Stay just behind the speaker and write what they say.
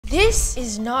This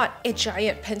is not a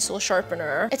giant pencil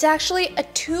sharpener. It's actually a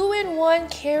 2-in-1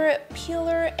 carrot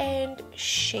peeler and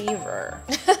shaver.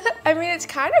 I mean, it's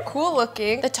kind of cool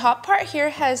looking. The top part here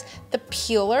has the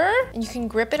peeler, and you can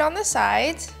grip it on the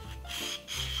sides.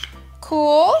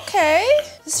 Cool, okay.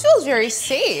 This feels very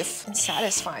safe and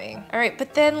satisfying. All right,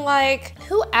 but then like,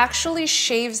 who actually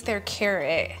shaves their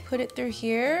carrot? Put it through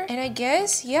here, and I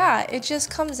guess, yeah, it just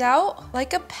comes out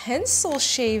like a pencil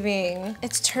shaving.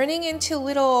 It's turning into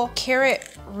little carrot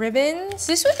ribbons.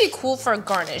 This would be cool for a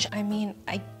garnish. I mean,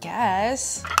 I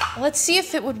guess. Let's see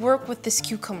if it would work with this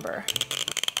cucumber.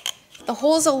 The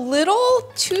hole's a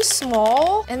little too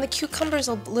small and the cucumber's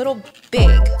a little big.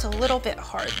 It's a little bit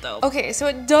hard though. Okay, so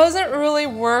it doesn't really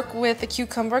work with the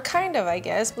cucumber, kind of, I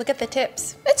guess. Look at the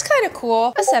tips. It's kind of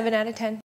cool. A 7 out of 10.